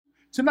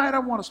Tonight, I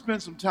want to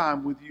spend some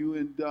time with you,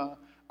 and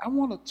I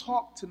want to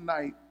talk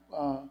tonight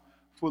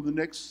for the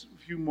next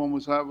few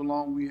moments, however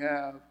long we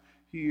have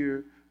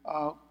here,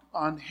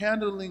 on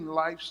handling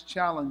life's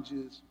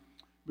challenges.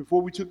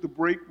 Before we took the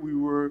break, we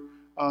were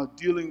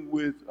dealing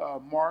with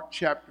Mark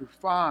chapter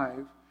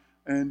 5,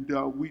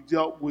 and we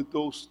dealt with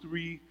those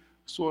three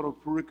sort of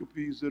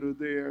pericopes that are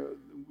there.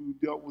 We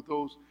dealt with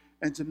those.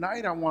 And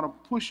tonight, I want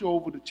to push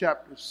over to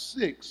chapter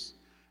 6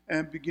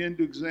 and begin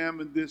to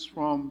examine this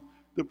from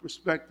the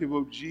perspective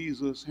of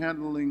Jesus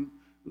handling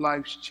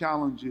life's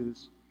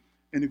challenges.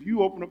 And if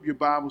you open up your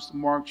Bibles to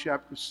Mark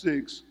chapter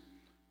 6,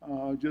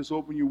 just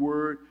open your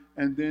word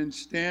and then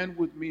stand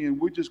with me, and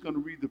we're just going to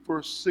read the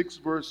first 6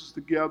 verses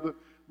together.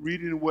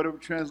 Read it in whatever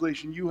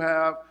translation you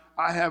have.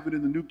 I have it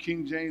in the New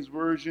King James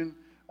Version,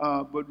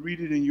 but read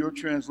it in your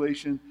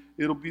translation.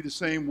 It'll be the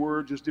same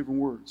word, just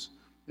different words.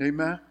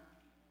 Amen?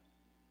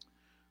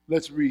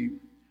 Let's read.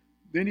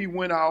 Then he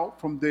went out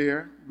from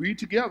there, read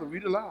together,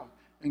 read aloud,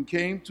 and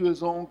came to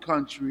his own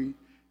country,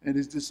 and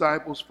his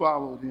disciples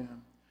followed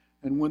him.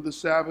 And when the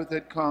Sabbath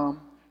had come,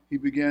 he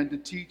began to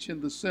teach in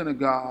the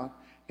synagogue,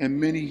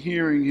 and many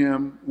hearing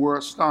him were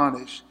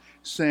astonished,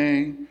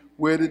 saying,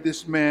 "Where did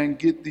this man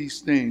get these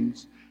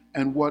things?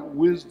 And what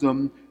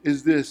wisdom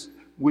is this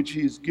which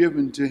he is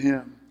given to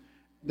him,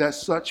 that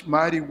such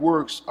mighty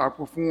works are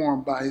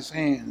performed by his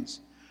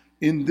hands?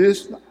 In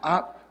this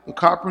the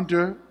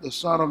carpenter, the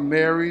son of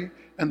Mary,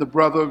 and the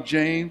brother of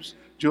James,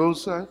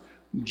 Joseph,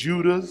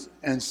 Judas,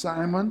 and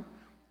Simon,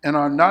 and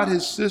are not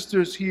his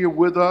sisters here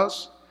with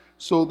us?"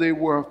 So they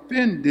were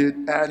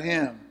offended at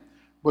him.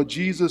 But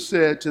Jesus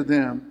said to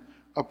them,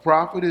 "A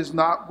prophet is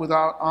not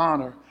without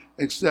honor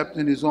except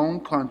in his own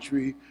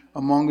country,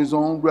 among his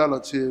own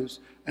relatives,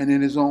 and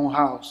in his own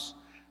house."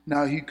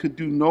 Now he could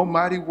do no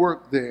mighty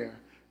work there,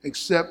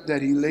 except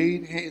that he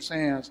laid his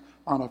hands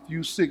on a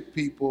few sick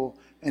people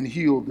and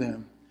healed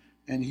them.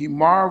 And he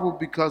marveled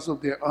because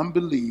of their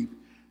unbelief.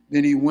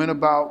 Then he went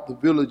about the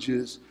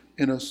villages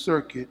in a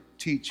circuit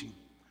teaching.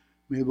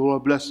 May the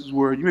Lord bless his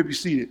word. You may be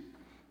seated.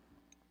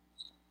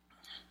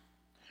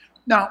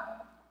 Now,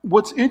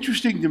 what's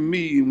interesting to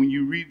me when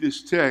you read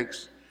this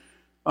text,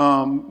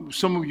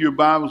 some of your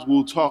Bibles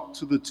will talk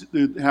to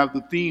have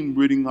the theme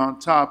written on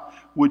top,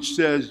 which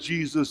says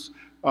Jesus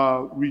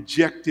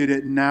rejected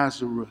at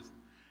Nazareth.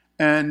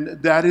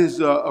 And that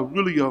is a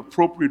really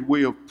appropriate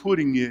way of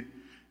putting it.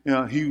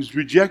 He was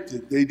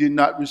rejected. They did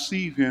not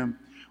receive him.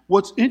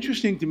 What's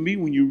interesting to me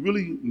when you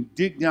really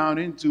dig down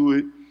into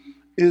it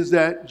is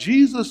that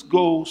Jesus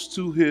goes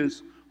to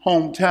his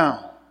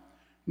hometown.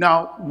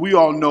 Now, we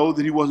all know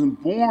that he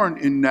wasn't born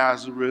in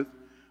Nazareth,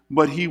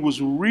 but he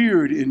was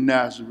reared in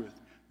Nazareth.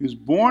 He was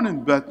born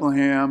in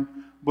Bethlehem,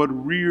 but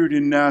reared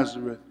in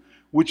Nazareth,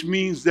 which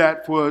means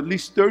that for at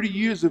least 30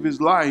 years of his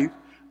life,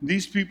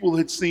 these people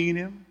had seen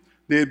him.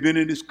 They had been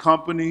in his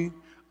company.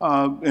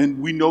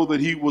 And we know that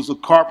he was a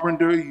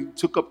carpenter. He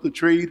took up the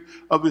trade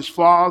of his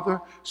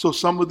father. So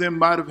some of them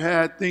might have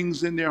had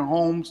things in their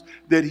homes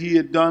that he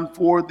had done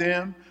for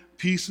them,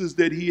 pieces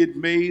that he had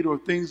made or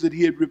things that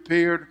he had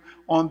repaired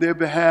on their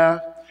behalf.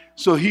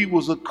 So he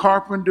was a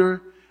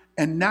carpenter.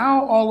 And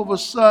now all of a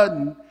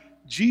sudden,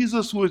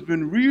 Jesus, who has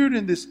been reared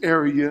in this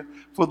area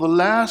for the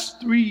last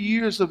 3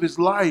 years of his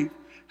life,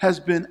 has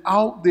been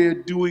out there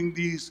doing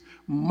these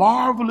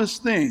marvelous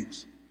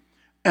things.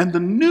 And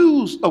the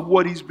news of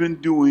what he's been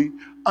doing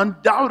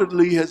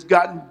undoubtedly has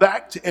gotten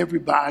back to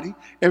everybody.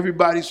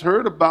 Everybody's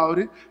heard about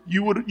it.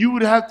 You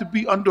would have to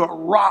be under a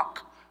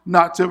rock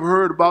not to have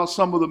heard about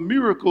some of the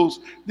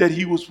miracles that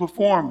he was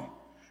performing.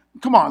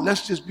 Come on,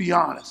 let's just be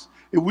honest.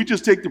 If we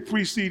just take the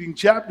preceding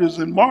chapters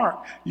in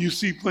Mark, you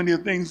see plenty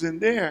of things in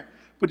there.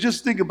 But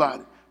just think about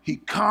it. He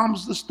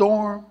calms the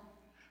storm.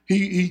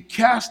 He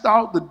cast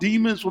out the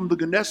demons from the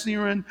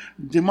Gennesaret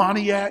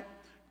demoniac,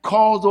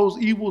 calls those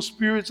evil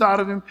spirits out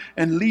of him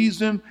and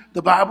leaves him,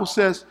 the Bible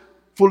says,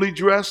 fully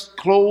dressed,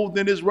 clothed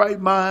in his right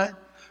mind.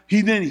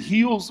 He then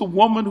heals the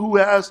woman who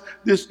has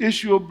this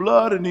issue of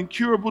blood, an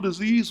incurable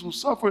disease, who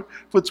suffered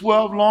for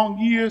 12 long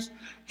years.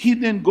 He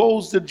then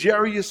goes to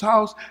Jairus'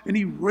 house and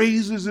he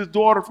raises his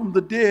daughter from the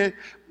dead.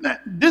 Now,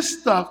 this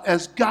stuff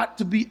has got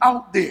to be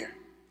out there.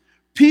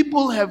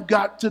 People have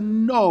got to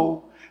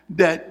know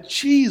that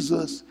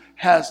Jesus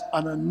has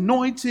an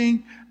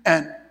anointing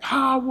and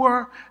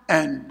power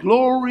and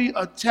glory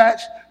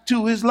attached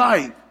to his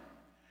life.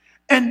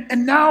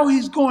 And now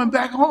he's going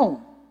back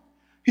home.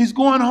 He's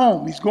going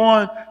home. He's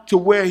going to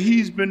where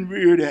he's been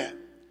reared at.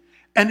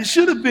 And it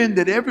should have been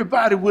that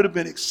everybody would have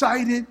been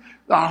excited.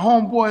 Our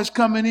homeboy is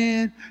coming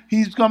in.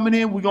 He's coming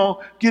in. We're going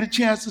to get a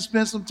chance to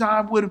spend some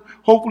time with him.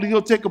 Hopefully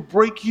he'll take a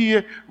break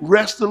here,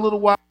 rest a little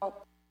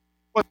while.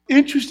 What's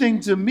interesting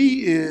to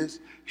me is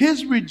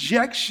his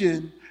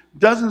rejection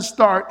doesn't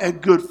start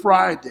at Good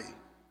Friday.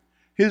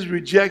 His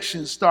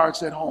rejection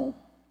starts at home.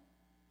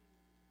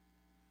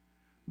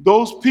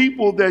 Those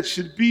people that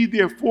should be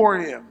there for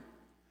him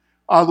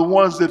are the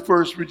ones that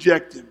first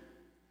reject him.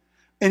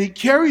 And he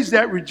carries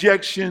that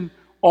rejection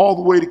all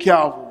the way to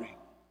Calvary.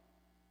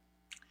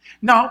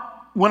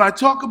 Now, when I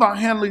talk about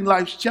handling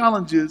life's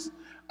challenges,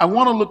 I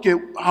want to look at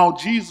how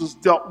Jesus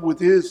dealt with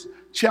his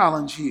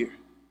challenge here.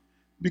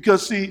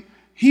 Because, see,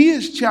 he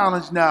is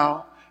challenged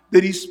now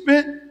that he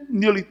spent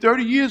nearly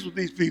 30 years with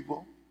these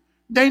people.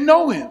 They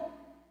know him.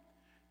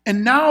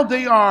 And now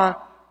they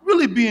are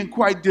really being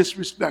quite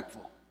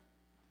disrespectful.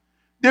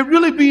 They're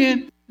really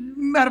being,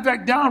 matter of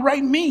fact,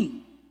 downright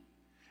mean.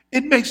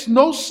 It makes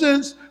no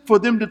sense for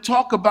them to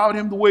talk about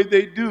him the way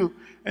they do.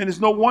 And it's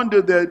no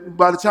wonder that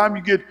by the time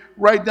you get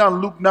right down to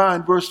Luke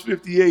 9, verse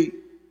 58,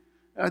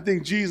 I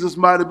think Jesus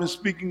might have been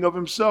speaking of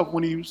himself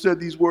when he said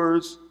these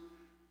words: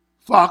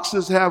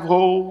 foxes have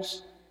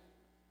holes,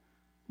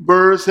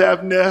 birds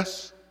have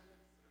nests,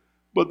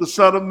 but the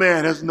Son of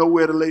Man has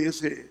nowhere to lay his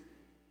head.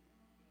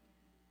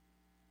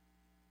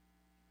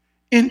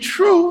 In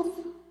truth,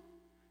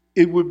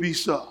 it would be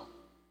so.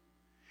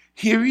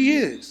 Here he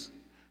is.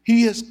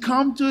 He has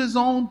come to his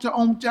own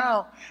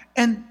hometown.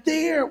 And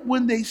there,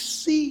 when they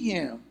see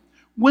him,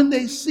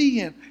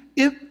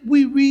 if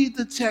we read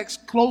the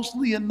text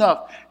closely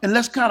enough, and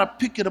let's kind of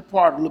pick it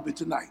apart a little bit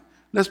tonight.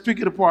 Let's pick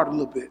it apart a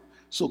little bit.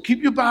 So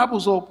keep your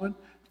Bibles open.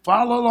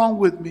 Follow along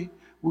with me.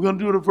 We're going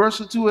to do it a verse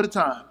or two at a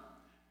time.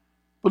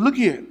 But look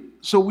here.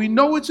 So we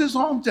know it's his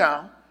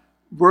hometown.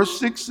 Verse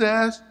 6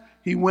 says,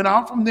 he went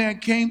out from there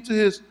and came to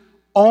his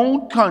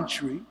own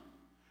country.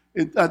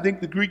 I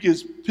think the Greek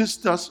is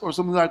pistos or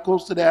something like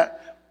close to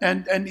that.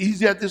 And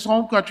he's at this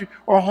home country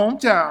or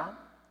hometown.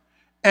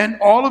 And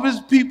all of his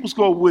peoples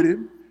go with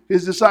him.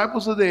 His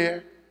disciples are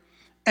there.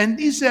 And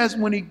he says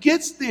when he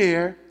gets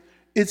there,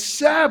 it's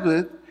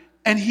Sabbath,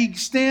 and he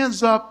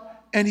stands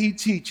up and he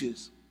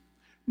teaches.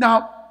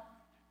 Now,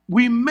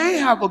 we may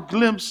have a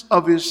glimpse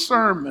of his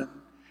sermon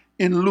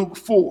in Luke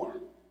 4.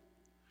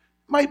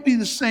 Might be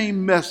the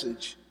same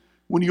message.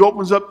 When he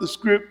opens up the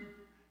script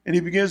and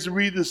he begins to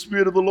read, the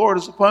Spirit of the Lord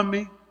is upon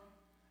me.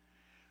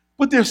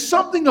 But there's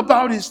something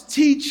about his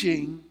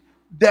teaching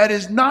that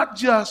is not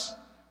just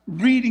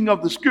reading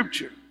of the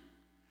scripture.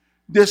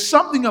 There's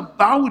something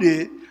about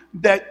it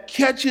that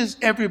catches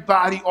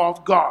everybody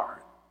off guard.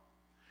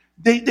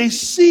 They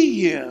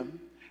see him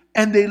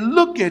and they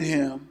look at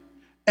him,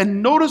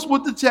 and notice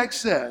what the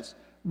text says.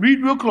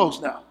 Read real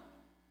close now.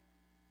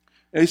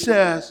 It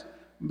says,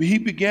 he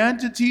began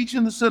to teach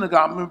in the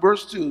synagogue, in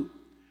verse 2,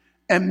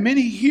 and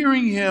many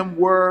hearing him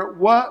were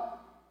what?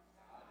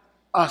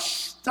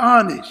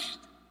 Astonished.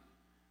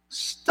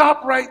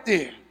 Stop right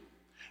there.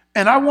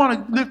 And I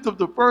want to lift up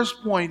the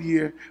first point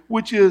here,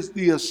 which is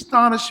the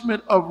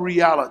astonishment of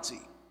reality.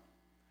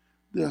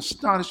 The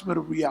astonishment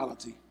of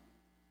reality.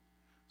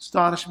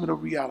 Astonishment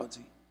of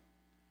reality.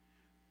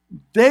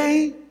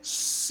 They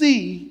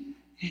see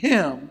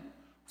him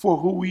for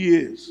who he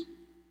is.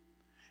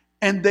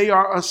 And they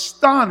are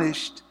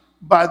astonished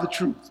by the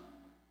truth.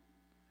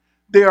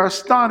 They are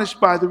astonished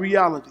by the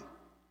reality.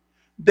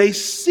 They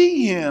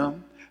see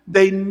him.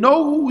 They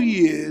know who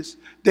he is.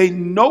 They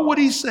know what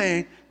he's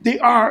saying. They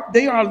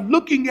are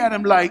looking at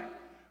him like,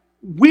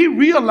 we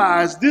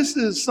realize this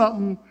is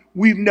something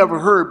we've never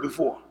heard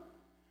before.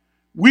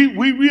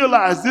 We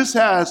realize this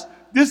has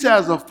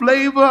a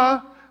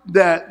flavor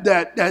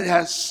that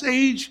has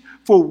sage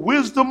for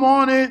wisdom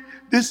on it.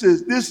 This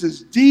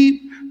is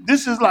deep.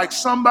 This is like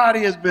somebody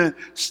has been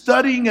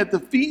studying at the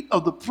feet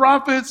of the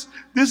prophets.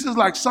 This is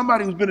like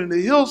somebody who's been in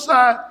the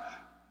hillside.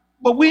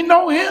 But we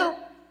know him.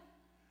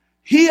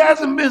 He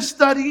hasn't been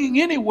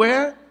studying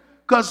anywhere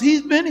because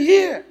he's been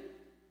here.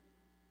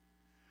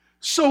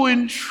 So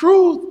in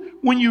truth,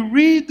 when you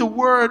read the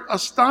word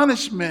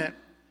astonishment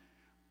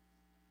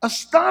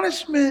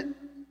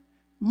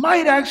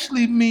might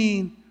actually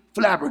mean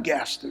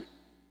flabbergasted.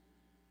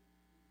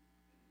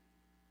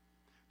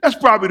 That's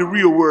probably the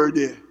real word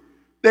there.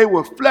 They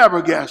were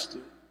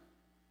flabbergasted,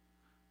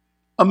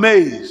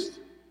 amazed.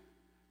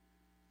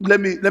 Let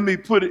me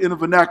put it in a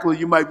vernacular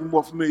you might be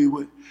more familiar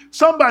with.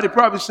 Somebody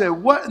probably said,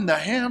 what in the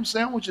ham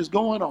sandwich is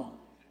going on?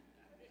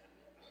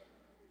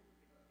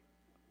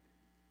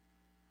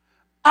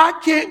 I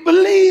can't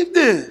believe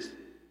this.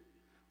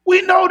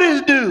 We know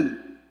this dude.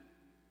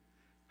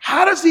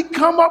 How does he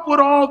come up with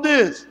all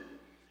this?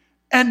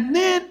 And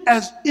then,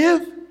 as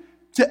if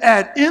to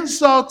add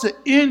insult to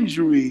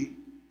injury,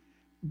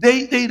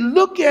 they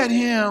look at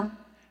him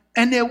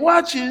and they're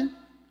watching.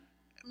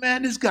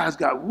 Man, this guy's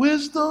got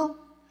wisdom.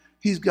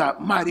 He's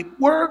got mighty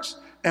works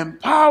and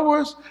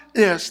powers.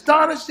 They're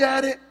astonished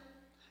at it.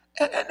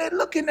 And they're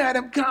looking at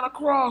him kind of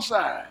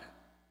cross-eyed.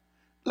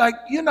 Like,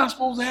 you're not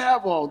supposed to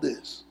have all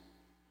this.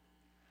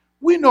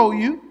 We know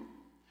you.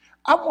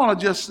 I want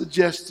to just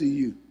suggest to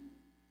you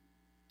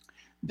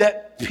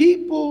that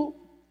people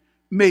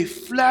may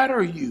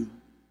flatter you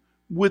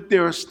with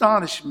their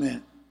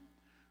astonishment,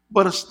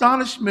 but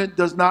astonishment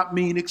does not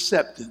mean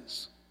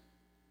acceptance.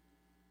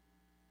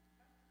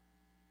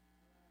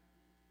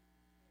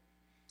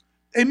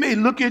 They may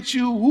look at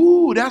you,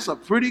 ooh, that's a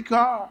pretty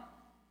car.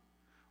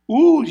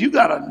 Ooh, you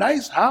got a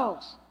nice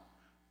house.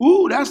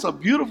 Ooh, that's a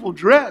beautiful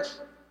dress.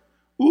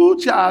 Ooh,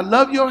 child, I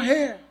love your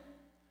hair.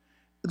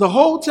 The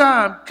whole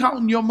time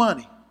counting your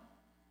money.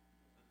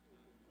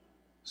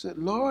 Said,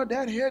 Lord,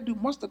 that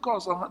hairdo must have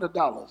cost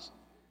 $100.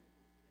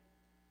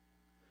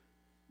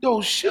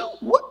 Those shoes,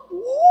 what?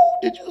 Ooh,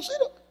 did you see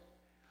that?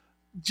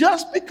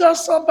 Just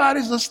because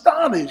somebody's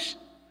astonished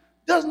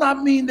does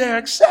not mean they're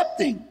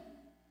accepting.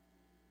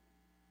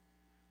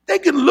 They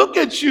can look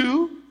at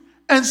you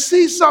and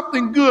see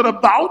something good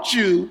about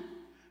you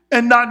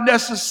and not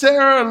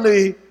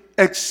necessarily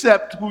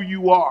accept who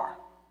you are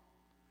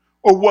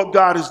or what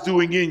God is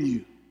doing in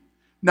you.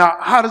 Now,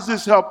 how does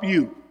this help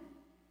you?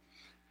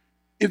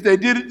 If they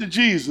did it to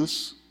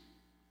Jesus,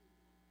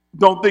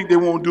 don't think they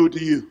won't do it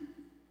to you.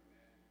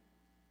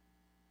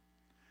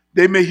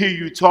 They may hear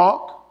you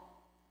talk.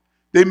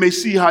 They may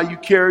see how you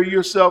carry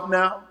yourself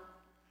now.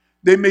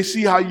 They may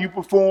see how you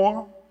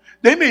perform.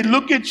 They may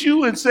look at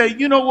you and say,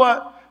 you know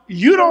what?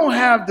 You don't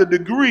have the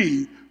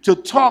degree to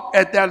talk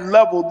at that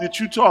level that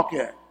you talk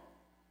at.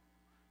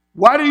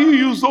 Why do you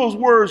use those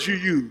words you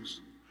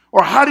use?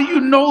 Or how do you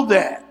know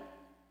that?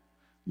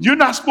 You're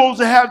not supposed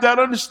to have that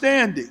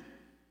understanding.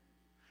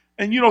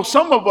 And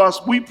some of us,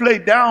 we play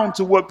down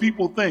to what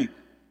people think.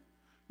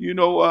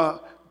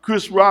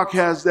 Chris Rock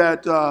has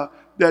that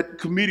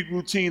comedic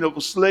routine of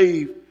a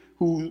slave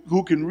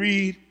who can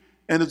read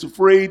and is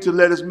afraid to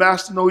let his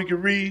master know he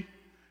can read.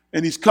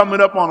 And he's coming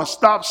up on a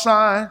stop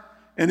sign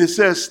and it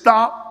says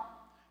stop.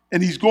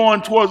 And he's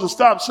going towards the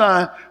stop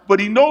sign, but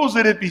he knows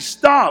that if he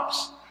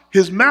stops,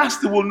 his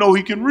master will know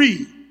he can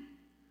read.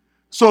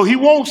 So he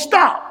won't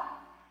stop.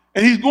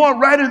 And he's going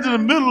right into the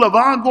middle of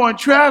ongoing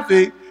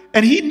traffic.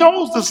 And he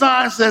knows the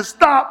sign says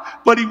stop,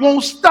 but he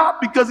won't stop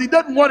because he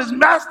doesn't want his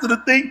master to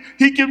think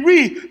he can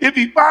read. If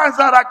he finds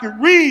out I can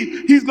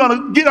read, he's going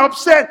to get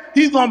upset.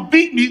 He's going to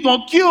beat me. He's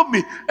going to kill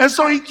me. And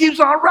so he keeps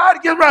on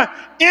riding, gets right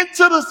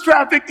into the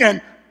traffic,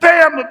 and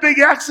bam, a big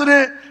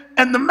accident.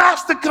 And the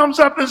master comes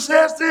up and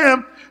says to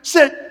him,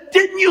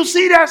 didn't you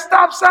see that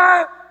stop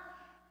sign?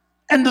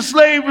 And the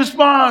slave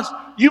responds,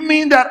 you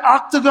mean that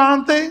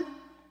octagon thing?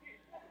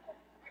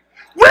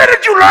 Where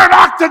did you learn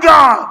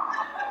octagon?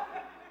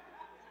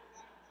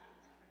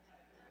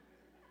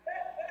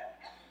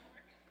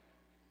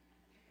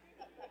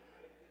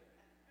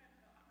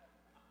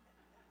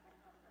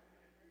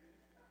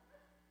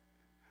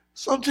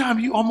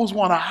 Sometimes you almost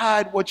want to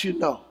hide what you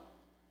know.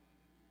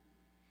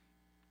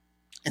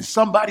 And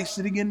somebody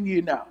sitting in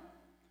you now,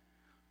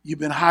 you've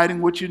been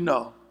hiding what you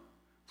know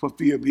for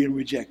fear of being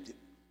rejected.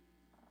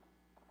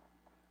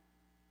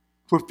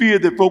 For fear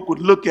that folk would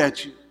look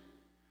at you.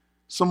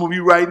 Some of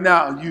you right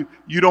now,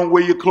 you don't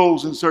wear your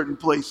clothes in certain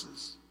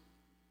places.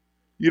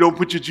 You don't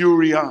put your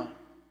jewelry on.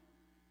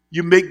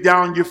 You make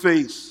down your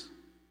face.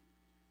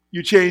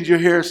 You change your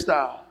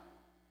hairstyle.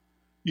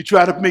 You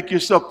try to make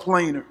yourself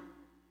plainer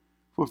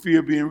for fear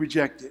of being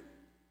rejected.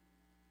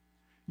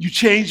 You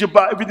change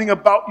everything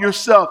about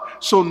yourself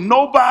so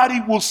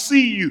nobody will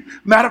see you.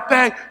 Matter of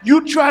fact,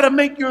 you try to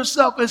make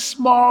yourself as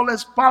small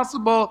as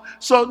possible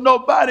so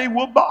nobody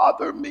will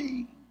bother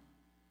me.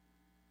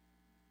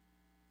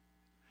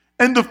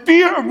 And the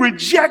fear of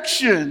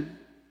rejection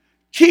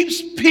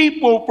keeps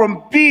people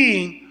from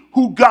being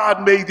who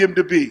God made them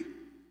to be.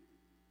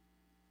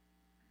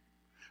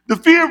 The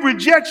fear of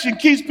rejection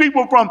keeps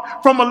people from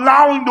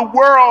allowing the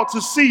world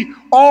to see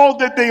all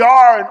that they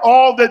are and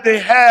all that they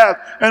have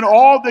and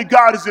all that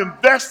God has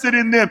invested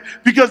in them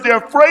because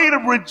they're afraid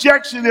of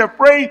rejection. They're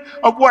afraid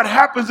of what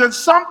happens. And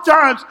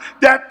sometimes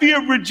that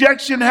fear of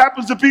rejection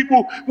happens to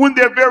people when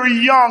they're very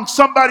young.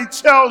 Somebody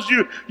tells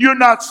you you're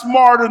not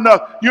smart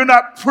enough. You're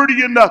not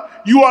pretty enough.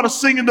 You ought to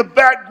sing in the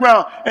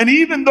background. And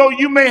even though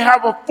you may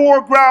have a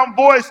foreground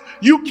voice,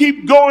 you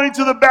keep going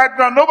to the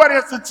background. Nobody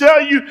has to tell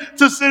you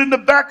to sit in the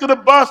back of the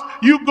bus.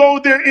 You go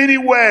there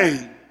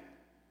anyway.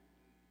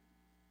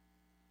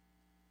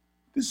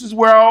 This is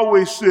where I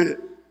always sit.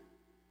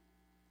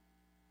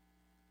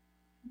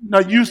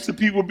 Not used to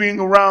people being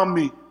around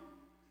me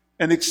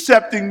and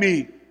accepting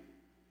me,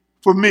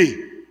 for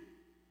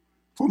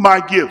my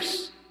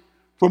gifts,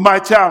 for my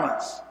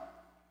talents,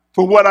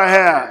 for what I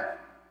have.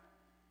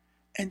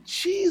 And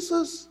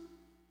Jesus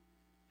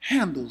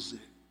handles it.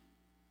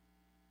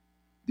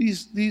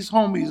 These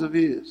homies of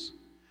his,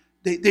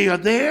 they are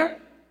there.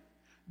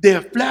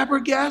 They're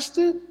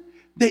flabbergasted.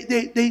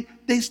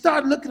 They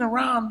start looking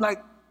around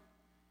like,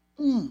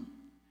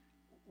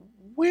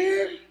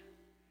 where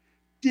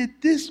did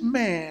this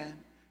man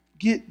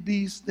get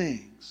these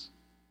things?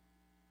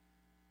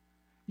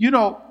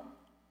 The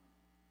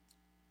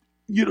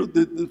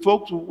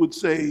folks would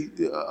say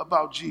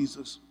about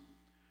Jesus,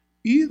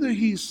 either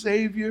he's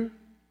Savior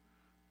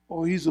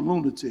or he's a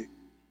lunatic.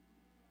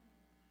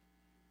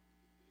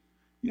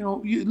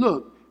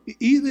 Look,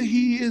 either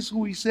he is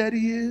who he said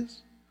he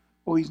is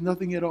or he's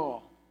nothing at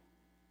all.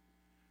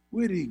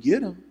 Where did he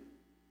get them?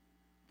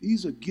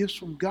 These are gifts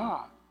from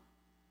God.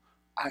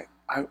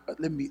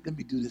 Let me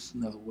do this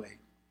another way.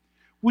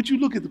 Would you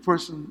look at the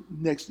person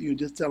next to you and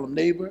just tell them,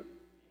 neighbor,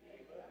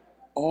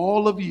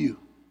 all of you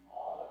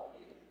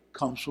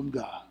comes from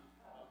God.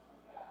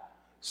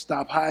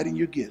 Stop hiding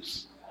your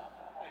gifts.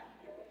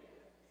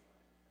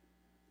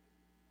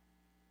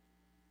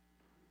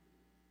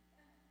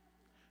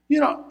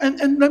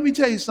 And let me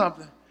tell you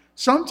something.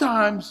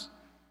 Sometimes,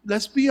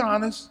 let's be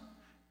honest,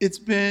 it's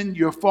been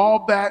your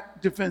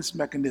fallback defense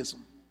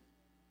mechanism.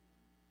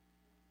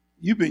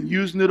 You've been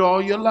using it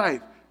all your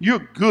life.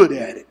 You're good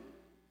at it.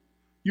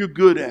 You're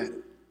good at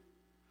it.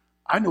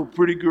 I know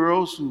pretty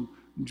girls who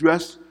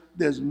dress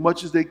as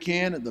much as they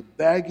can and the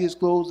baggiest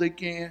clothes they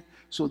can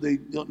so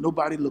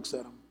nobody looks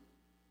at them.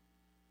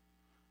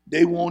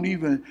 They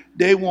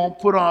won't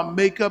put on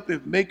makeup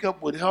if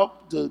makeup would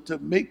help to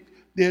make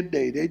their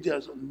day. They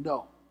just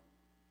no.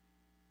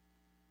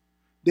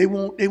 They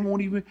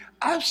won't even.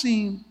 I've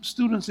seen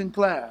students in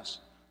class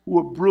who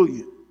are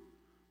brilliant,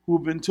 who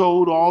have been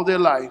told all their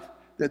life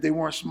that they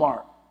weren't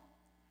smart.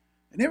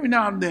 And every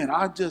now and then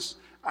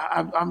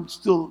I'm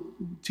still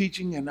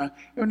teaching, and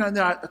every now and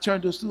then I turn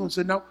to a student and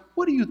say, now,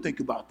 what do you think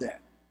about that?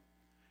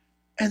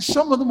 And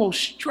some of the most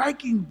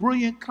striking,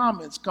 brilliant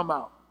comments come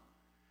out.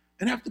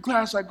 And after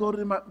class, I go to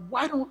them,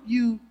 why don't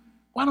you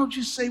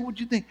say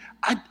what you think?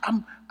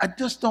 I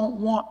just don't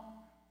want.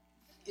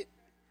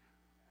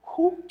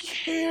 Who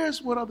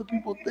cares what other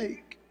people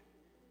think?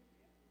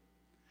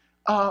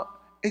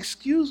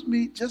 Excuse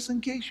me, just in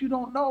case you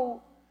don't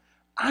know,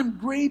 I'm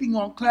grading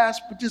on class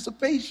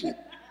participation.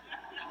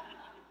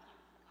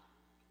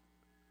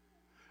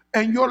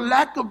 And your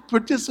lack of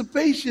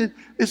participation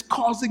is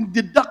causing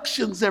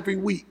deductions every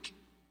week.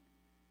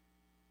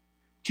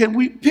 Can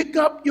we pick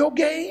up your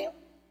game?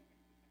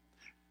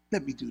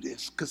 Let me do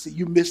this, because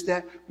you missed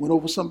that, went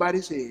over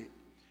somebody's head.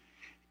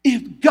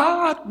 If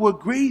God were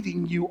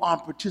grading you on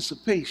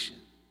participation,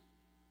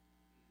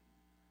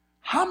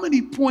 how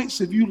many points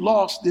have you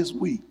lost this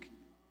week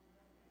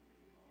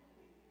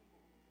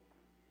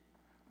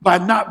by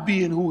not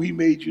being who he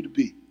made you to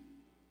be?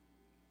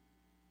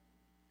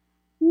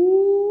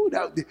 Ooh,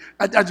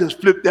 I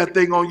just flipped that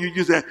thing on you.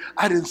 You said,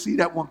 I didn't see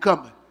that one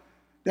coming.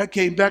 That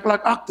came back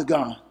like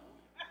octagon.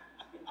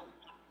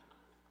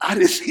 I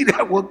didn't see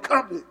that one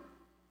coming.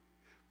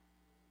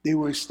 They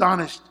were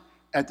astonished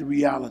at the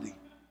reality.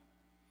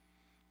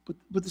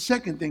 But the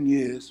second thing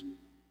is,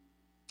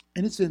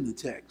 and it's in the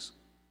text,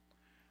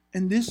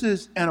 and this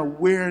is an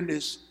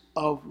awareness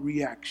of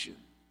reaction.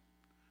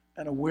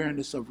 An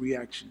awareness of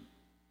reaction.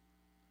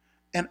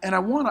 And I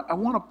want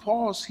to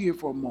pause here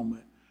for a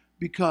moment,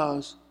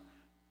 because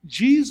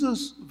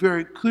Jesus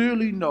very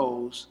clearly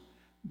knows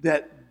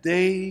that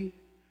they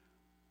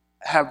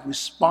have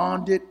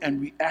responded and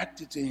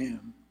reacted to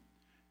him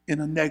in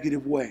a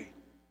negative way.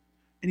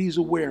 And he's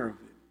aware of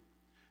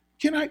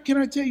it. Can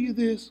I tell you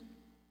this?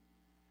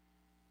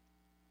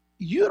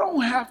 You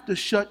don't have to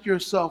shut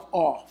yourself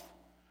off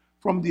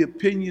from the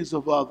opinions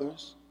of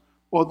others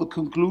or the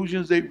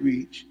conclusions they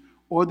reach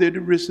or their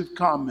derisive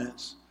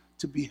comments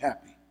to be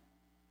happy.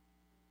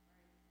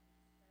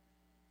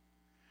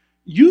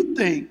 You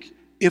think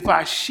if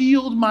I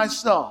shield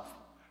myself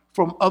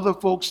from other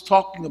folks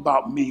talking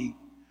about me,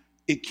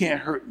 it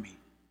can't hurt me.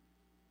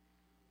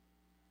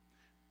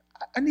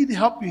 I need to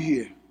help you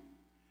here.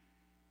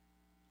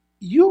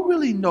 You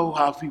really know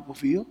how people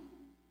feel.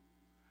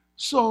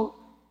 So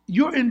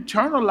you're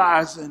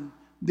internalizing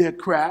their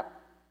crap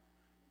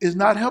is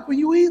not helping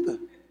you either.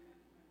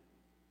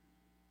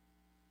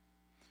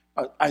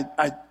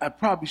 I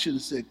probably should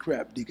have said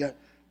crap, Deacon.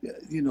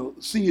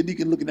 Senior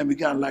Deacon looking at me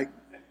kind of like,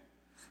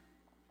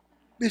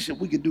 Bishop,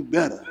 we could do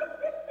better.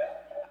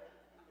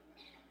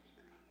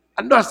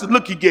 I know that's the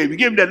look he gave me. He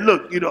gave me that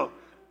look,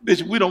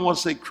 Bishop, we don't want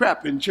to say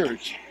crap in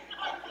church.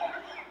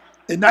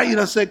 And now you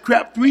done said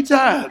crap 3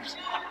 times.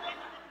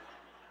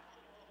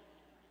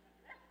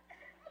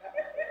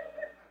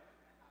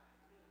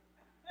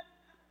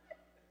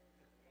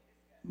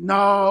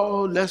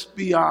 No, let's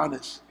be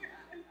honest.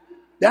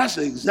 That's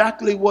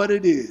exactly what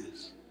it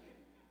is.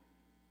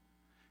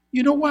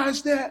 You know why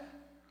is that?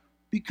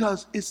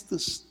 Because it's the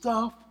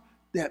stuff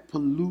that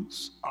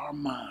pollutes our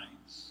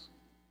minds.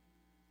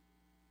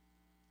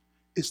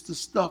 It's the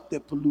stuff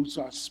that pollutes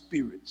our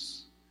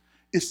spirits.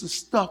 It's the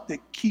stuff that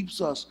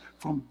keeps us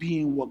from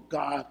being what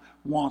God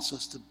wants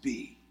us to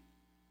be.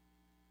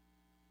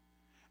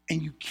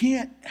 And you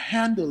can't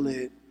handle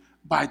it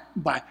by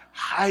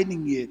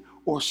hiding it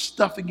or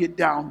stuffing it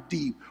down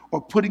deep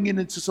or putting it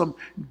into some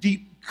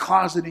deep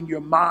closet in your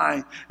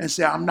mind and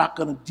say, I'm not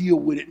going to deal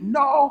with it.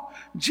 No,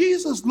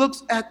 Jesus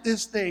looks at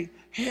this thing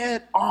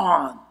head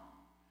on.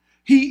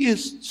 He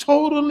is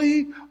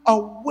totally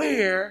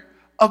aware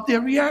of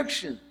their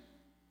reaction.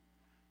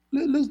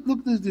 Let's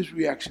look at this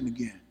reaction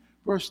again.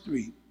 Verse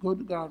 3. Go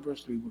to God,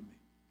 verse 3 with me.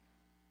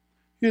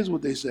 Here's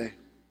what they say.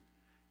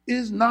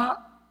 Is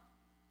not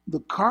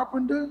the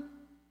carpenter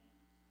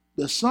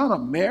the son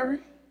of Mary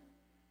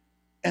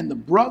and the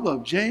brother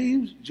of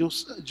James,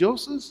 Joseph,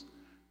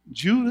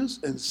 Judas,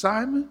 and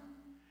Simon?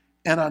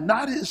 And are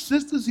not his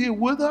sisters here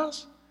with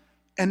us?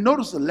 And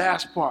notice the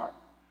last part.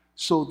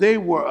 So they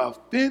were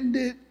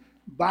offended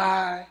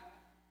at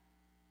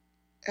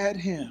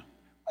him.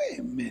 Wait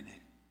a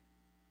minute.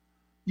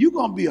 You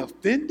gonna be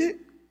offended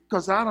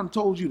because I done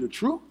told you the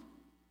truth?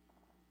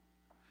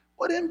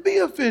 Well, then be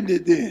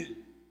offended then.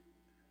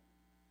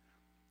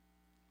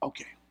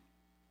 Okay.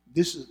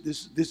 This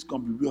is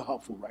gonna be real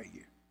helpful right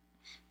here.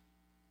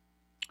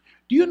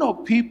 Do you know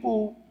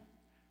people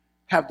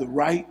have the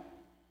right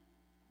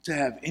to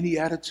have any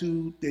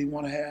attitude they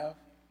want to have.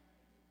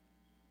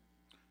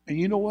 And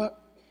you know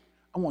what?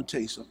 I want to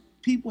tell you something.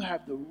 People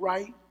have the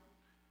right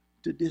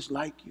to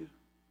dislike you.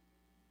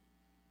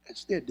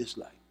 That's their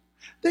dislike.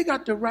 They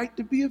got the right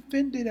to be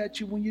offended at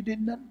you when you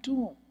did nothing to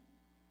them.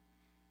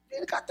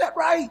 They got that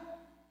right.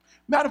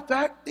 Matter of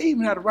fact, they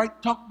even had a right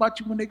to talk about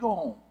you when they go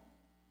home.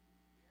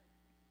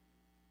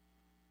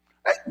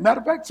 Hey, matter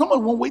of fact,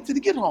 someone won't wait till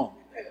they get home.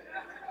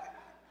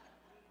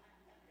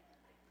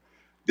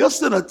 They'll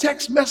send a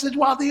text message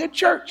while they're in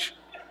church.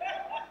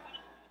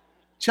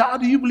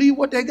 Child, do you believe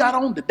what they got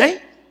on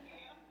today?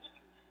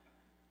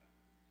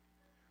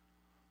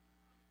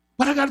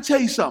 But I got to tell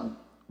you something.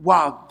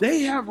 While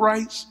they have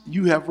rights,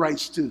 you have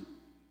rights too.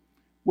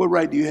 What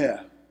right do you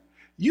have?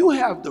 You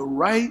have the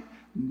right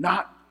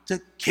not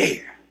to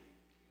care.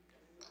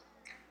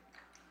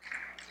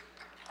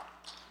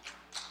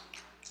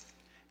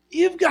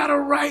 You've got a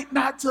right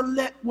not to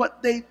let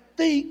what they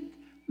think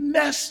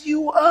mess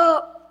you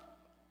up.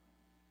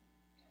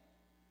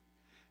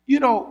 You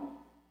know,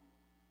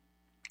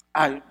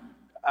 I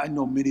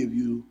know many of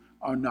you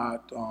are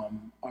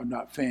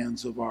not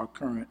fans of our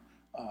current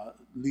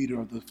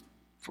leader of the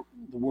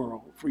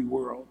world, free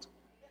world.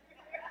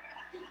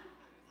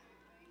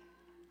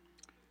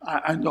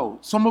 I know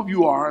some of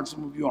you are and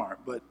some of you aren't,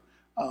 but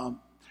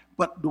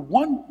the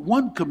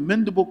one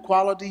commendable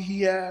quality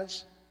he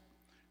has,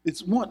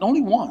 it's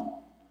only one.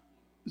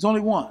 It's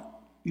only one.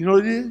 You know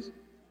what it is?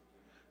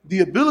 The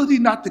ability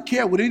not to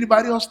care what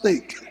anybody else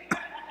think.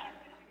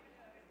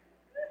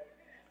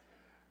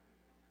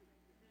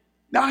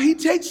 Now he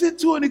takes it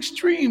to an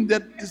extreme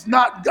that is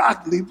not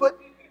godly, but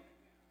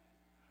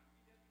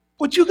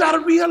you got to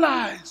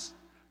realize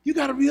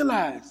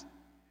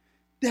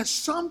that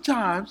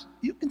sometimes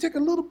you can take a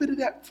little bit of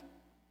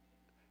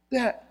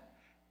that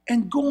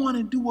and go on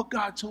and do what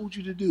God told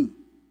you to do.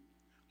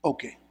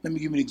 Okay, let me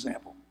give you an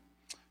example.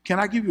 Can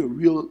I give you a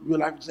real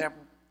life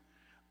example?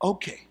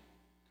 Okay,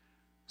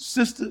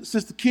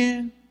 Sister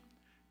Ken,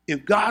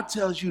 if God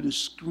tells you to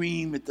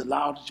scream at the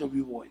loudest of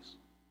your voice,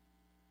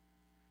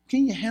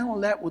 can you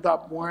handle that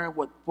without worrying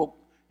what folk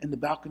in the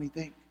balcony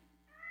think?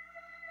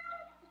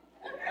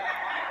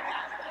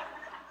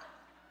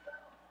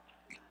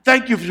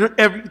 Thank you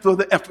for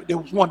the effort. It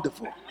was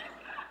wonderful.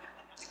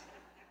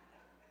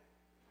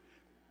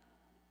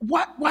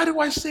 Why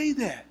do I say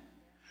that?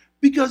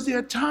 Because there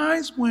are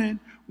times when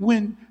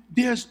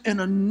there's an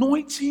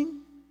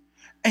anointing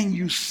and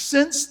you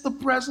sense the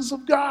presence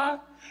of God,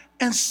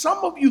 and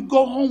some of you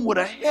go home with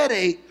a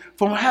headache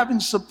from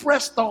having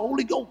suppressed the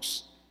Holy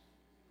Ghost.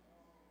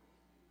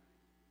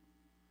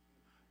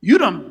 You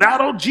done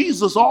battled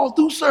Jesus all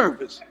through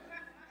service.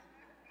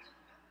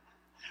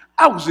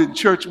 I was in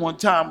church one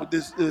time with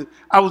this.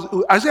 I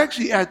was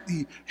actually at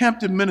the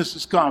Hampton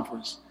Ministers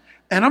Conference.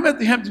 And I'm at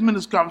the Hampton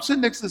Ministers Conference,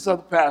 sitting next to this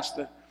other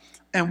pastor.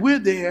 And we're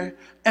there,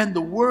 and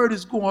the word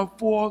is going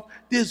forth.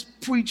 There's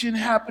preaching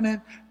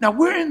happening. Now,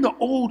 we're in the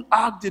old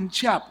Ogden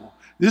Chapel.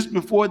 This is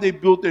before they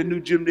built their new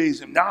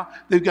gymnasium. Now,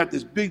 they've got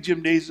this big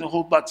gymnasium that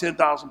holds about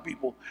 10,000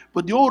 people.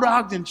 But the old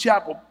Ogden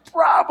Chapel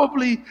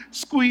probably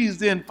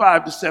squeezed in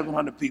 500 to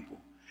 700 people.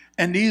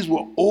 And these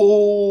were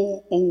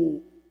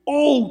old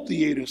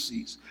theater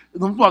seats.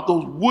 I'm talking about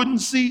those wooden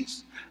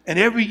seats. And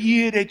every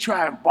year they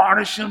try and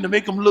varnish them to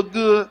make them look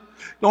good.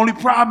 The only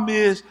problem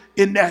is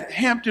in that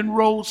Hampton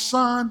Road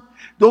sun,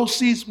 those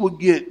seats will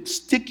get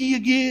sticky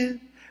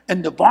again,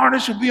 and the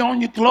varnish will be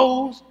on your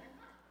clothes.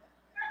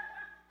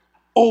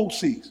 Old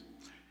seats.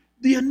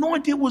 The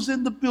anointing was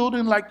in the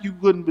building like you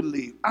couldn't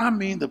believe. I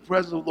mean, the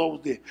presence of the Lord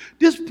was there.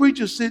 This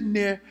preacher sitting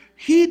there,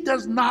 he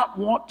does not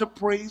want to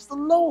praise the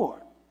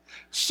Lord.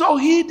 So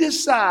he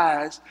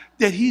decides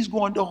that he's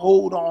going to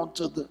hold on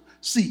to the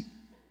seat.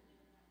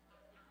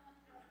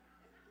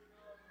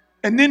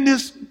 And then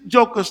this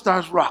joker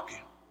starts rocking.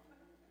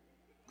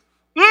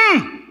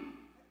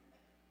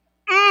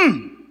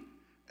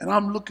 And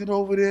I'm looking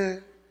over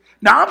there.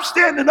 Now I'm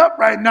standing up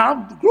right now.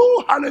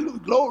 Glory, hallelujah,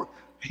 glory.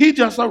 He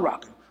just a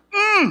rocking.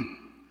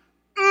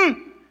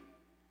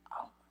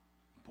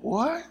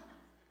 Boy.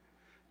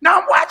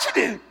 Now I'm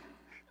watching him.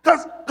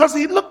 Because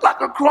he looked like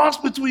a cross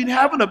between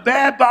having a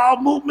bad bowel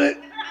movement.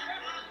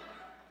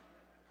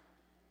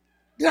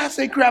 Did I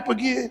say crap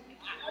again?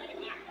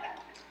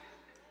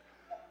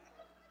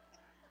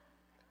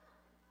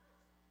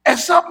 And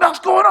something else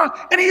going on.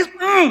 And he's,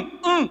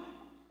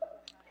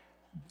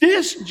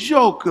 This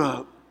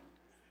joker,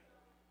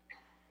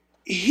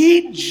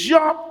 he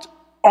jumped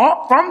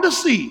off from the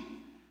seat,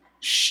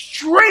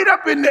 straight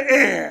up in the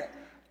air.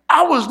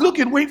 I was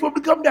looking, waiting for him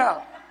to come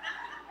down.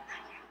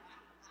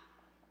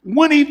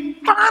 When he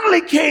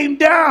finally came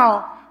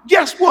down,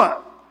 guess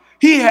what?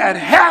 He had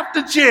half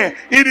the chair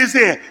in his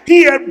hand.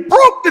 He had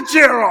broke the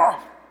chair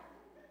off.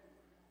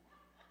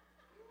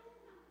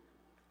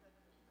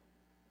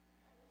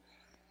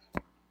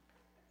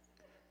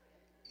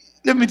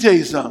 Let me tell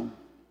you something.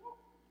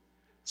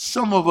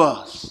 Some of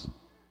us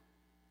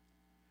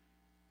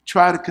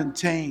try to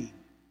contain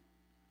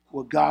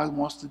what God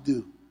wants to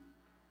do.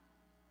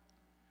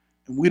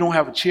 And we don't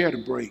have a chair to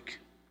break.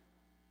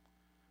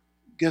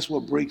 Guess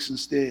what breaks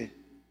instead?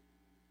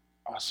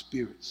 Our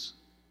spirits.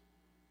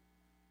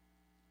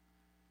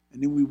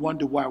 And then we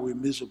wonder why we're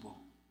miserable,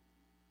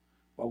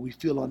 why we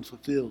feel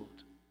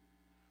unfulfilled,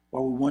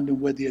 why we wonder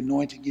where the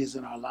anointing is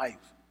in our life.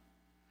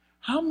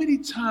 How many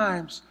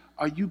times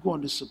are you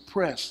going to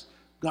suppress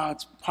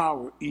God's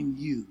power in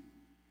you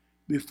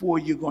before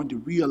you're going to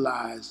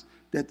realize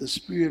that the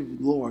Spirit of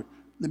the Lord,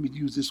 let me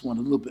use this one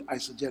a little bit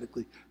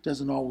eisegetically,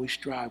 doesn't always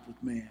strive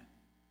with man?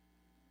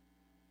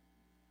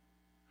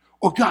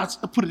 Or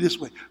put it this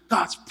way,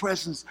 God's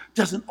presence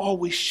doesn't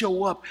always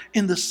show up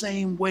in the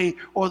same way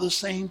or the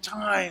same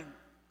time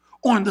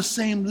or in the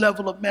same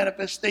level of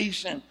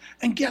manifestation.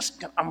 And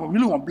I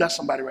really want to bless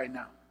somebody right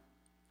now.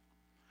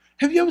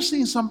 Have you ever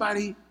seen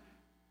somebody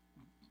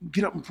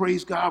get up and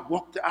praise God,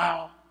 walk the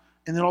aisle,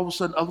 and then all of a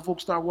sudden other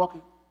folks start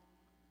walking?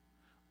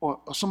 Or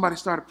somebody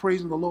started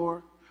praising the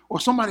Lord, or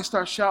somebody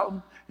starts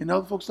shouting and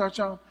other folks start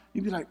shouting?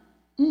 You'd be like,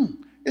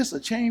 it's a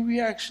chain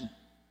reaction.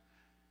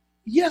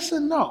 Yes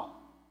and no.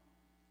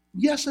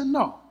 Yes and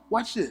no.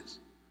 Watch this.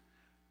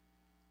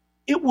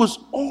 It was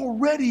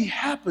already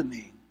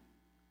happening,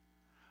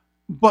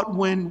 but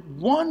when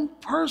one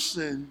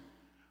person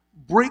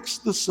breaks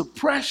the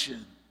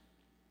suppression,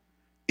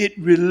 it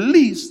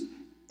released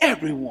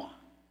everyone.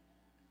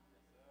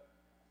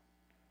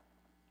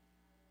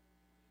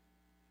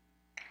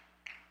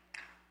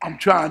 I'm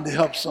trying to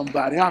help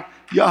somebody.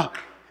 Y'all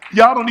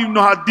don't even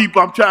know how deep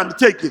I'm trying to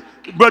take it.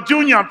 But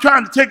Junior, I'm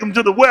trying to take them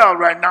to the well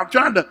right now.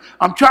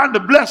 I'm trying to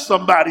bless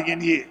somebody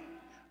in here.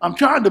 I'm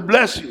trying to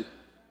bless you.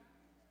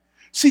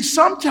 See,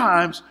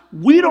 sometimes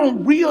we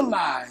don't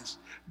realize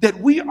that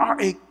we are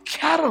a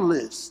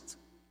catalyst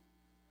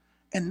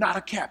and not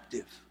a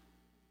captive.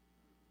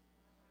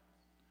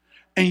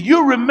 And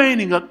you're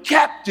remaining a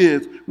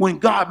captive when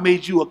God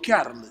made you a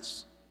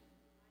catalyst.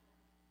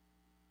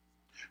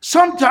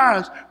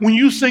 Sometimes when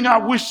you sing, I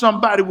wish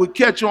somebody would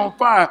catch on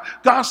fire,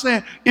 God's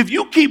saying, if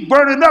you keep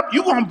burning up,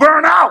 you're going to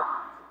burn out.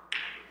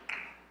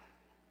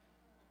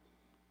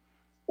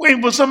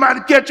 Waiting for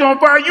somebody to catch on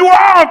fire, you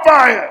are on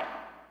fire.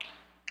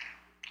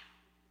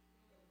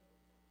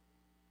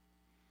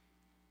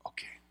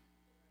 Okay.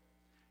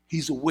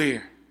 He's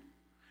aware.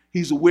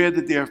 He's aware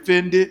that they're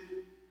offended.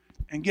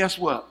 And guess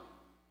what?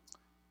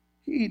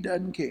 He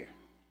doesn't care.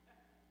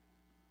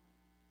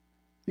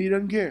 He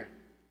doesn't care.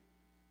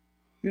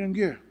 He doesn't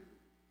care.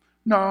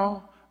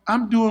 No,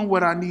 I'm doing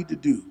what I need to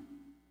do.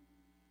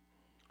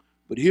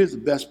 But here's the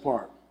best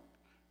part.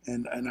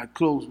 And I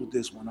close with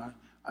this one.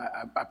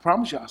 I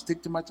promise you I'll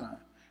stick to my time.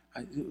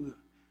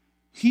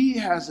 He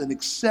has an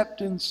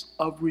acceptance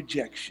of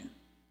rejection.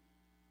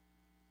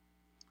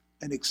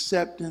 An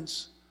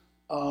acceptance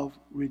of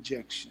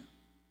rejection.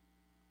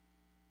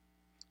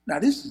 Now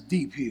this is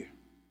deep here.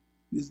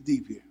 This is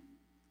deep here.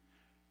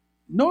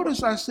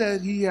 Notice I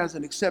said he has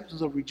an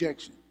acceptance of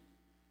rejection.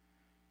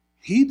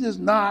 He does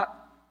not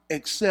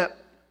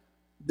accept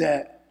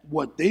that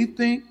what they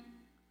think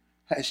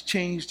has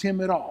changed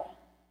him at all.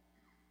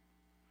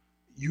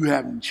 You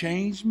haven't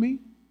changed me.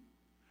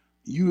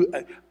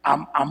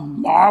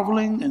 I'm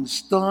marveling and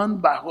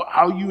stunned by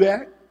how you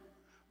act,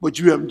 but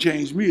you haven't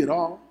changed me at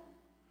all.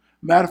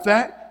 Matter of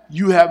fact,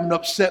 you haven't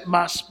upset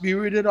my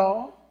spirit at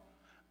all.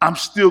 I'm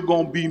still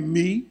going to be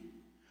me.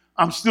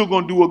 I'm still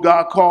going to do what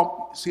God called me.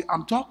 See,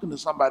 I'm talking to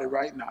somebody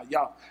right now.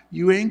 Y'all,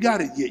 you ain't got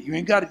it yet. You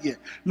ain't got it yet.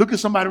 Look at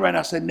somebody right now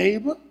and say,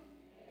 neighbor,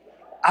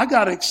 I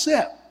got to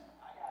accept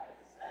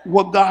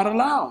what God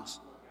allows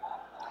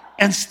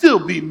and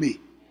still be me.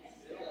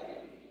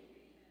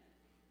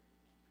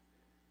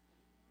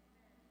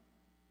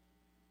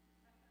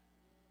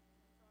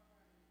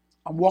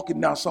 I'm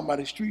walking down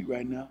somebody's street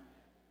right now.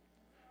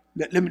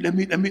 Let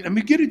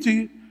me get it to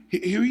you.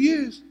 Here he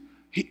is.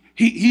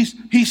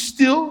 He's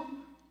still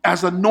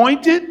as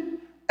anointed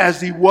as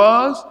he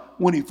was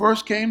when he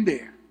first came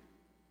there.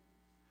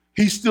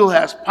 He still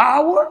has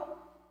power.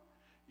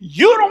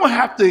 You don't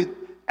have to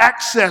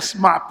access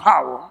my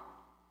power,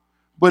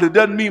 but it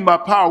doesn't mean my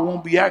power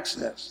won't be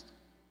accessed.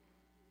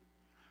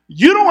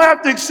 You don't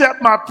have to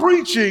accept my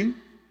preaching,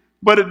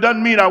 but it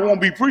doesn't mean I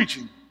won't be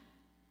preaching.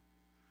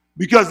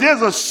 Because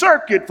there's a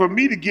circuit for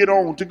me to get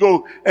on to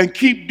go and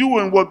keep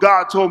doing what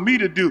God told me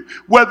to do.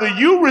 Whether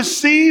you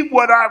receive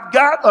what I've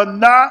got or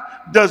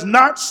not does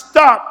not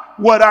stop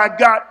what I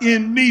got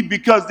in me,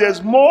 because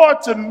there's more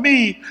to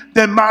me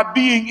than my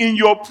being in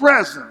your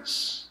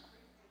presence.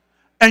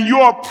 And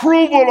your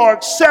approval or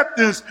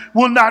acceptance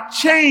will not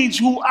change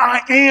who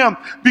I am,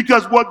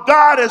 because what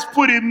God has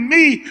put in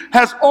me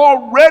has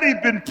already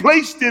been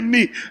placed in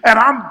me. And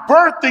I'm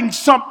birthing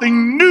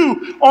something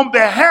new on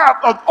behalf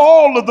of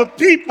all of the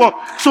people.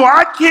 So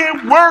I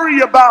can't worry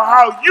about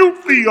how you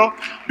feel,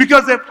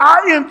 because if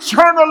I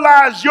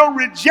internalize your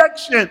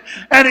rejection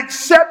and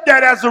accept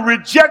that as a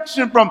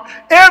rejection from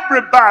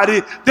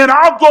everybody, then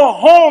I'll go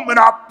home and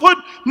I'll put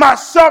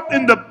myself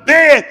in the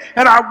bed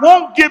and I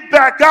won't get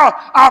back out.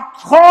 I'll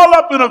crawl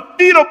up in a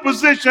fetal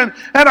position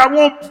and I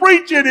won't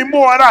preach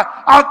anymore. And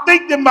I'll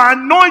think that my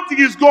anointing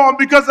is gone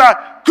because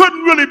I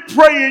couldn't really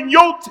pray in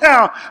your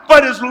town.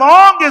 But as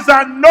long as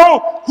I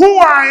know who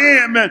I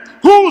am and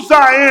whose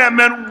I am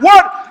and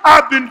what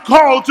I've been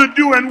called to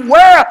do and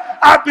where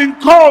I've been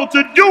called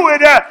to do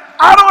it at,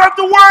 I don't have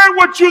to worry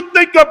what you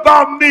think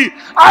about me.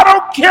 I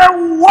don't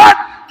care what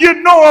you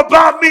know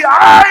about me.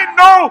 I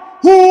know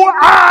who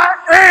I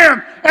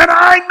am, and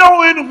I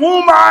know in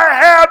whom I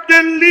have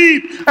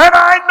believed, and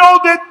I know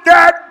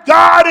that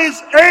God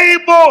is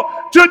able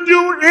to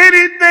do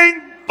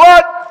anything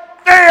but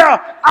fail.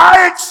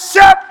 I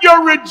accept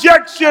your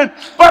rejection,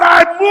 but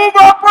I move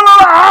up a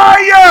little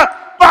higher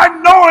by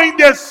knowing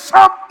there's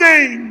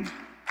something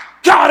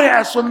God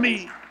has for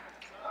me.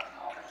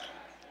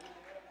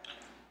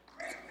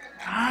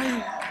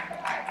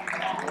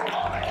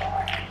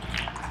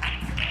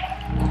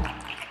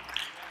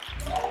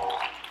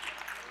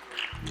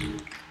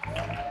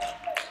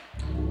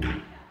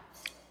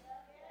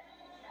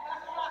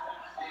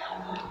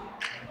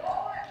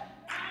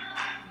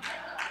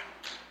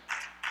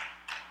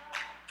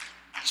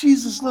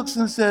 Jesus looks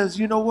and says,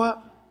 you know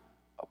what?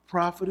 A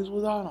prophet is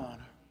without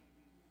honor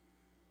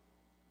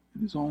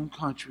in his own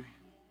country,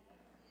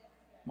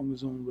 among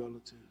his own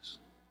relatives.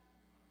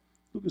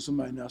 Look at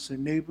somebody now, say,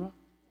 neighbor,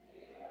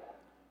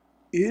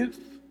 if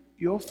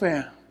your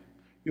family,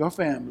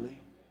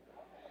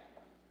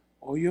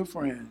 or your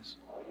friends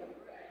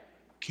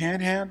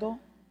can't handle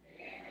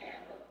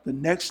the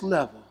next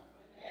level,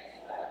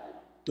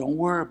 don't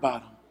worry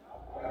about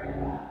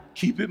them.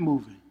 Keep it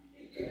moving.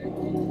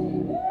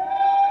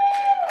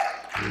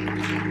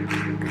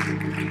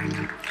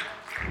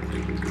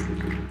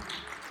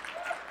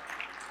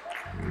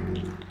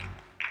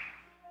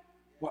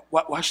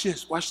 Watch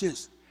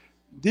this.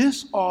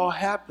 This all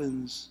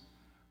happens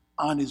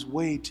on his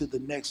way to the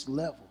next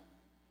level.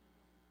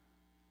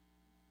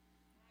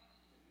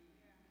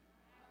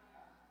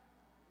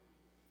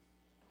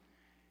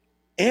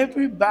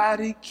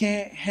 Everybody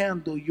can't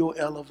handle your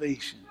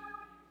elevation.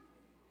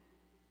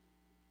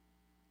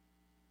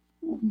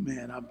 Oh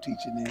man, I'm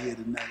teaching in here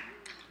tonight.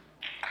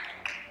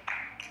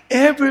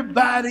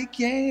 Everybody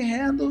can't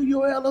handle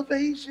your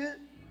elevation.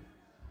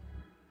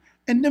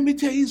 And let me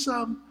tell you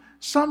something.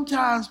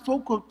 Sometimes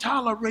folk will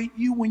tolerate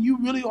you when you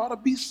really ought to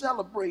be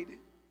celebrated.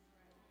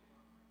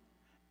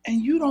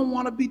 And you don't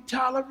want to be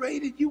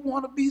tolerated. You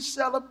want to be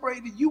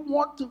celebrated. You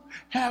want to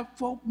have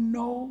folk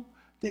know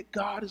that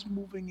God is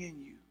moving in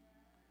you.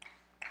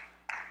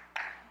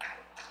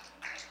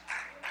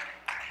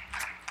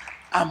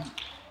 I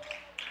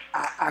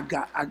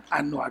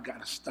know I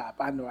gotta stop.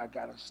 I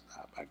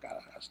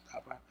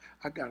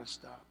gotta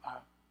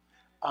stop.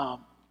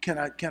 Can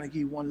I give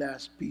you one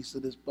last piece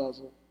of this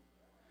puzzle?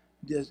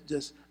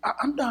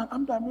 I'm done.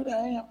 Really,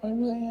 I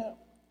am.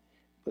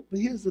 But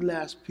here's the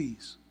last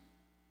piece.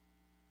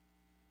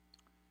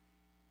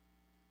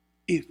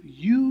 If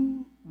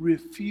you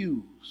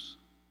refuse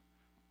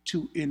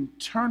to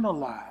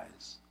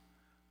internalize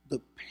the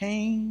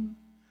pain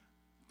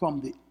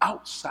from the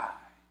outside,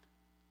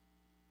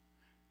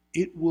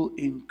 it will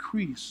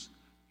increase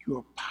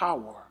your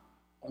power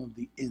on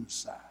the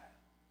inside.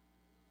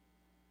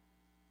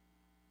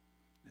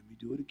 Let me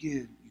do it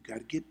again. You got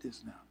to get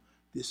this now.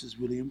 This is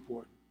really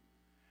important.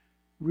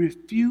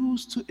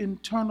 Refuse to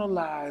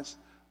internalize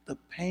the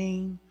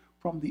pain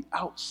from the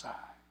outside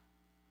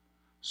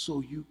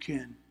so you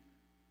can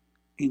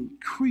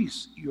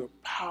increase your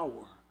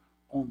power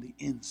on the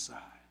inside.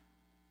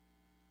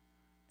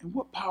 And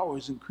what power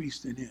is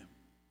increased in him?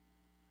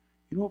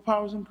 You know what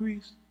power is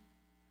increased?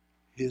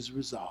 His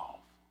resolve.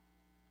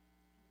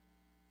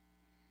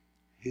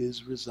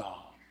 His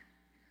resolve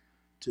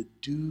to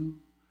do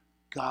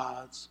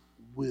God's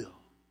will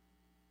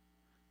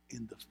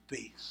in the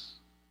face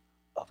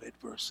of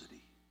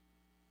adversity.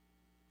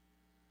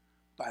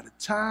 By the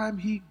time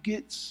he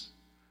gets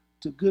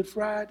to Good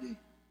Friday,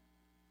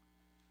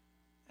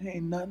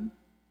 ain't nothing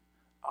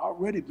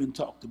already been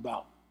talked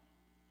about.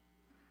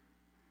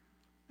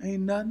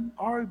 Ain't nothing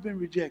already been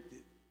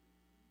rejected.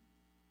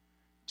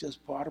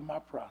 Just part of my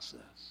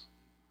process.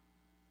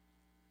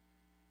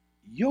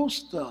 Your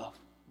stuff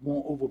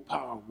won't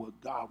overpower what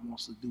God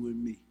wants to do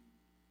in me.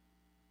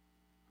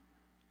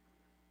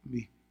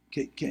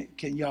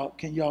 Can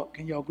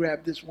y'all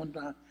grab this one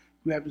time?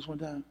 Grab this one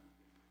time.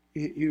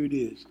 Here it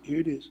is. Here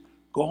it is.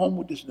 Go home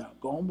with this now.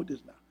 Go home with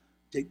this now.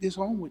 Take this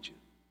home with you.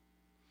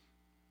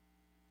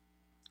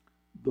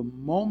 The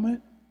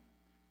moment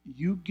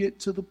you get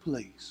to the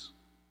place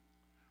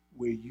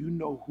where you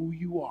know who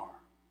you are,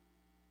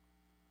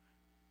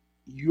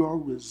 your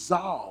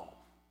resolve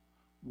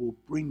will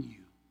bring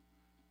you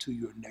to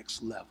your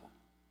next level.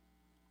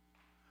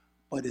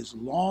 But as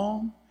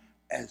long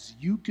as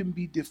you can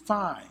be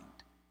defined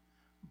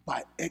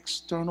by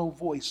external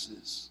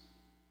voices,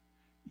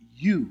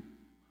 you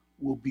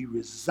will be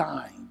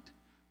resigned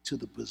to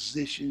the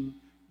position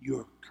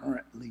you're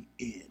currently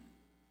in.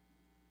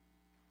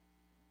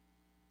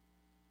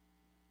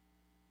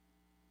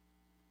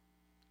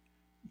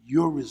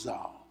 Your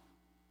resolve,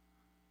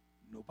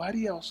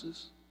 nobody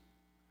else's,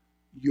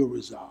 your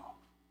resolve.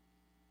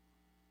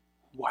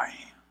 Who I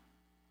am.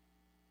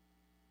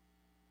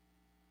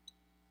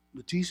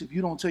 Leticia, if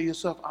you don't tell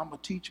yourself, I'm a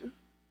teacher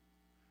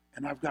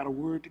and I've got a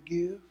word to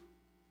give,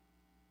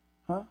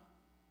 huh?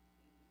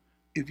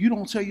 If you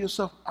don't tell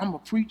yourself, I'm a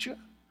preacher,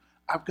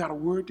 I've got a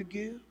word to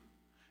give.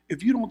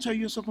 If you don't tell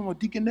yourself I'm a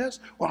deaconess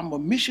or I'm a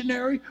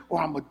missionary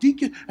or I'm a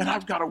deacon and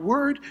I've got a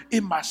word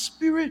in my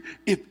spirit,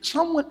 if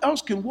someone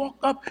else can walk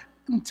up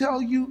and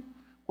tell you,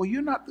 well,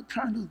 you're not the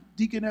kind of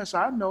deaconess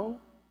I know,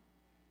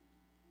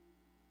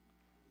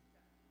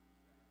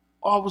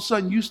 all of a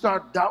sudden you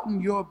start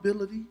doubting your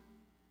ability.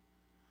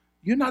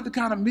 You're not the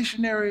kind of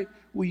missionary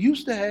we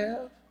used to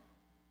have.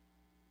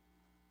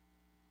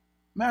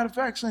 Matter of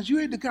fact, since you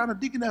ain't the kind of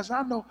deaconess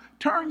I know,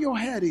 turn your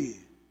head in.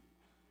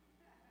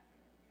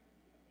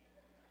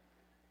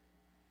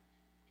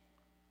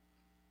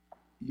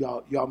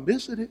 Y'all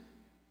missing it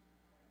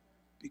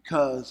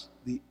because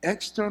the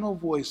external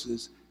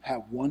voices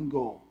have one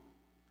goal.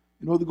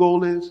 You know what the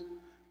goal is?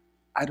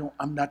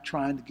 I'm not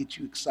trying to get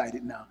you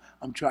excited now.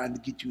 I'm trying to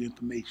get you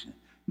information.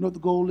 You know what the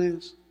goal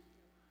is?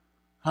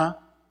 Huh?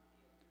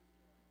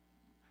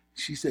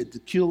 She said to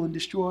kill and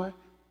destroy.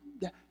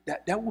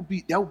 That would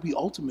be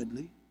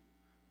ultimately.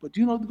 But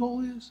do you know what the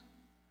goal is?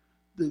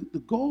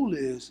 The goal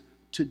is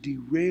to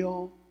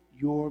derail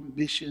your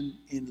mission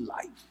in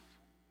life.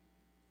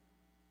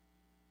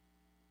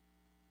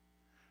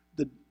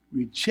 The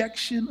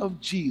rejection of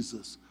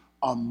Jesus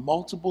on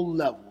multiple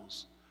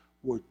levels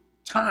were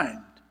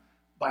timed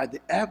by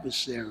the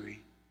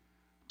adversary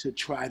to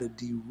try to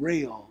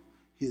derail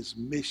his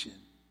mission.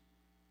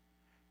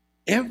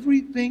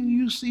 Everything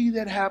you see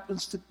that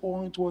happens to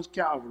going towards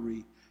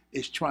Calvary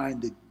is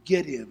trying to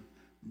get him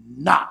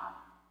not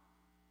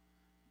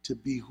to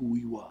be who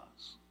he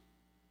was.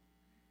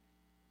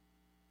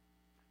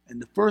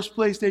 And the first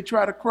place they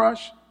try to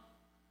crush,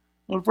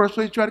 the first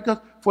place they try to crush,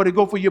 before they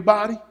go for your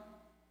body,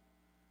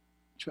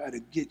 try to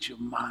get your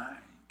mind,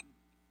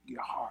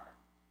 your heart,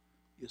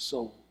 your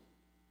soul.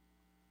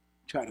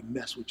 Try to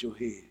mess with your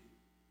head.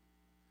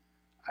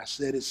 I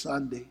said it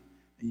Sunday,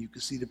 and you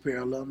can see the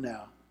parallel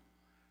now.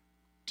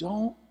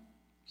 Don't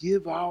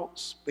give out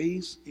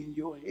space in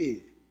your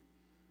head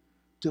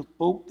to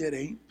folk that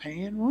ain't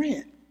paying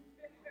rent.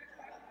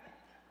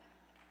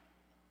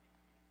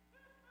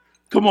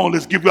 Come on,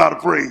 let's give God a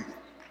praise.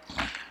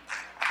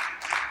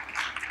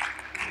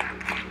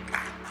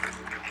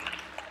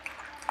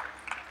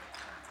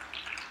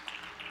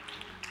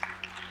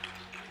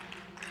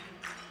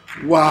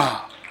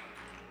 Wow.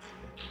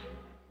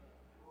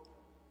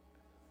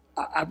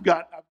 I've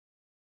got